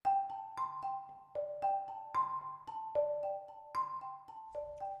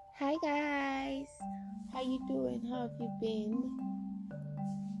Hi guys, how you doing? How have you been?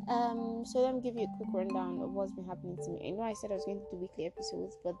 So let me give you a quick rundown of what's been happening to me. I know I said I was going to do weekly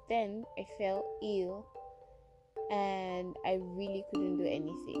episodes, but then I fell ill and I really couldn't do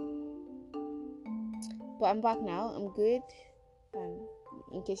anything. But I'm back now. I'm good.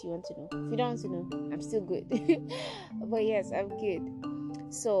 In case you want to know, if you don't want to know, I'm still good. But yes, I'm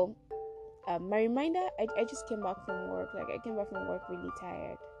good. So, my reminder. I just came back from work. Like I came back from work really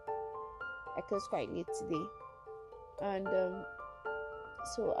tired. I closed quite late today, and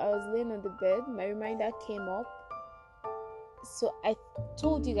so I was laying on the bed. My reminder came up. So I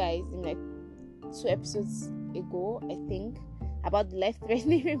told you guys in like 2 episodes ago, I think, about the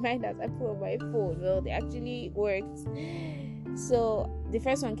life-threatening reminders I put on my phone. Well, they actually worked. So the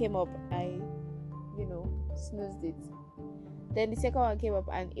first one came up. I, snoozed it. Then the second one came up,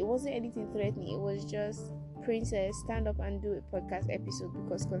 and it wasn't anything threatening. It was just, Princess, stand up and do a podcast episode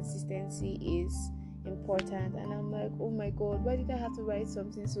because consistency is important. And I'm like, oh my god, why did I have to write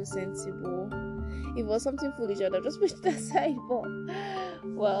something so sensible? If it was something foolish, I'd have just put it aside. But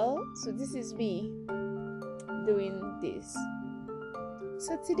well, so this is me doing this.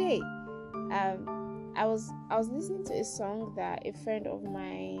 So today, I was listening to a song that a friend of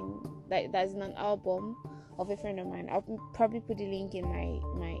mine, that's in an album of a friend of mine. I'll probably put the link in my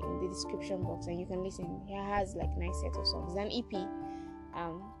in the description box, and you can listen. He has like nice set of songs. It's an EP.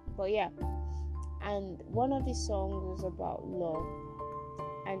 But yeah, and one of the songs was about love,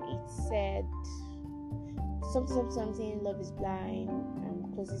 and it said something. Love is blind,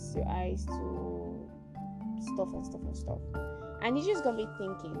 closes your eyes to stuff, and it just got me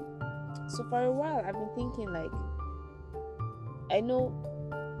thinking. So for a while, I've been thinking like, I know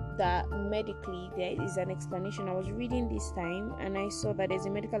that medically there is an explanation. I was reading this time and I saw that there's a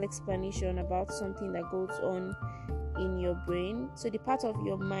medical explanation about something that goes on in your brain. So the part of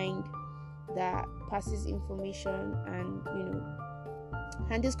your mind that passes information and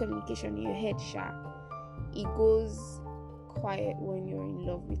handles communication in your head, it goes quiet when you're in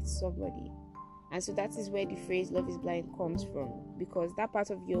love with somebody. And so that is where the phrase love is blind comes from, because that part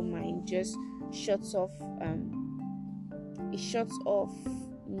of your mind just shuts off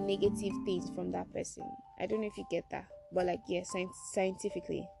negative things from that person. I don't know if you get that, but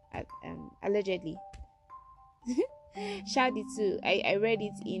scientifically, allegedly. Shad it too. I read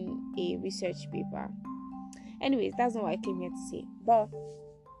it in a research paper. Anyways, that's not what I came here to say. But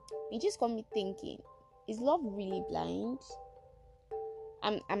it just got me thinking: is love really blind?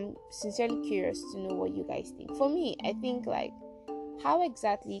 I'm sincerely curious to know what you guys think. For me, I think like, how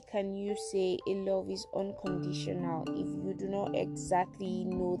exactly can you say a love is unconditional if you do not exactly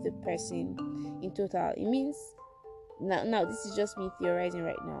know the person in total? It means, now this is just me theorizing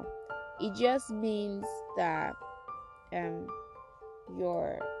right now. It just means that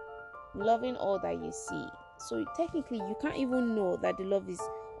you're loving all that you see. So technically, you can't even know that the love is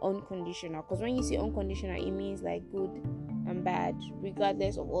unconditional, because when you say unconditional, it means like good and bad,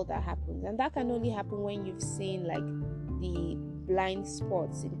 regardless of all that happens. And that can only happen when you've seen like the blind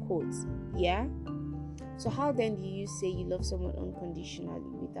spots in quotes. Yeah. So how then do you say you love someone unconditionally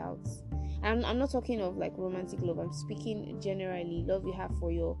without? I'm not talking of like romantic love. I'm speaking generally, love you have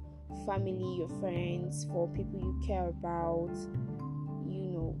for your family, your friends, for people you care about.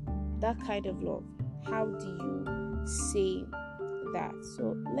 That kind of love. How do you say that?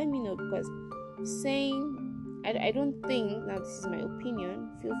 So let me know, because saying I don't think, now this is my opinion,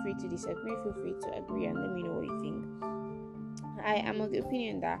 feel free to disagree, feel free to agree, and let me know what you think. I am of the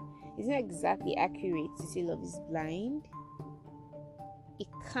opinion that it's not exactly accurate to say love is blind. It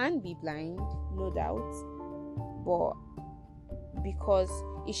can be blind, no doubt, but because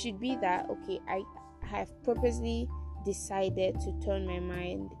it should be that, okay, I have purposely decided to turn my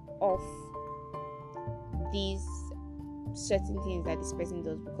mind off these certain things that this person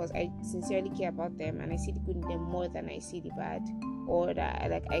does because I sincerely care about them and I see the good in them more than I see the bad, or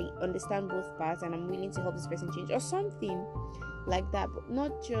that I understand both parts and I'm willing to help this person change, or something like that. But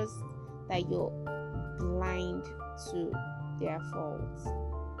not just that you're blind to their faults.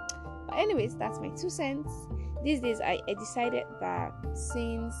 But anyways, that's my 2 cents. These days I decided that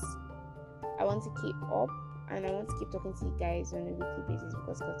since I want to keep up and I want to keep talking to you guys on a weekly basis,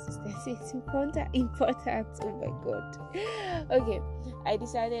 because consistency is important. Oh my god. Okay, I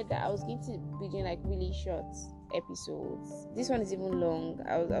decided that I was going to be doing like really short episodes. This one is even long.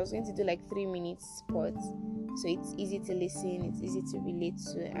 I was going to do like 3 minutes spots, so it's easy to listen, it's easy to relate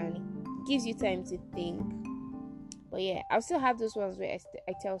to, and it gives you time to think. But yeah, I'll still have those ones where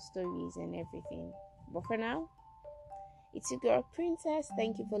I tell stories and everything. But for now, It's your girl Princess.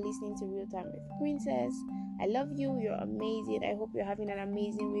 Thank you for listening to Real Time with Princess. I love you. You're amazing. I hope you're having an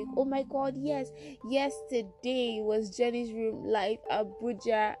amazing week. Oh my god, yes. Yesterday was Jenny's Room Live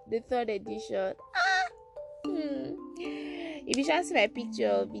Abuja, the third edition. If you shall see my picture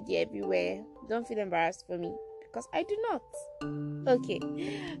or video everywhere, don't feel embarrassed for me because I do not. Okay.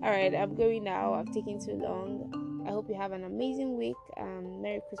 Alright, I'm going now. I've taken too long. I hope you have an amazing week.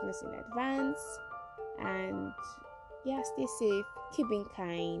 Merry Christmas in advance. And yeah, stay safe. Keep being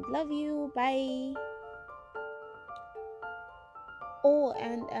kind. Love you. Bye. Oh,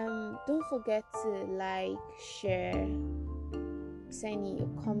 and don't forget to like, share, send in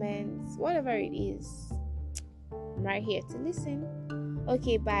your comments, whatever it is. I'm right here to listen.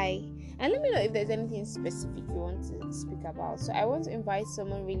 Okay, bye. And let me know if there's anything specific you want to speak about. So I want to invite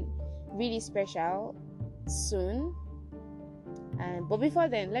someone really, really special soon. But before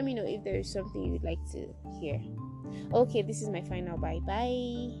then, let me know if there is something you'd like to hear. Okay, this is my final bye.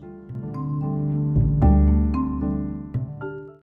 Bye.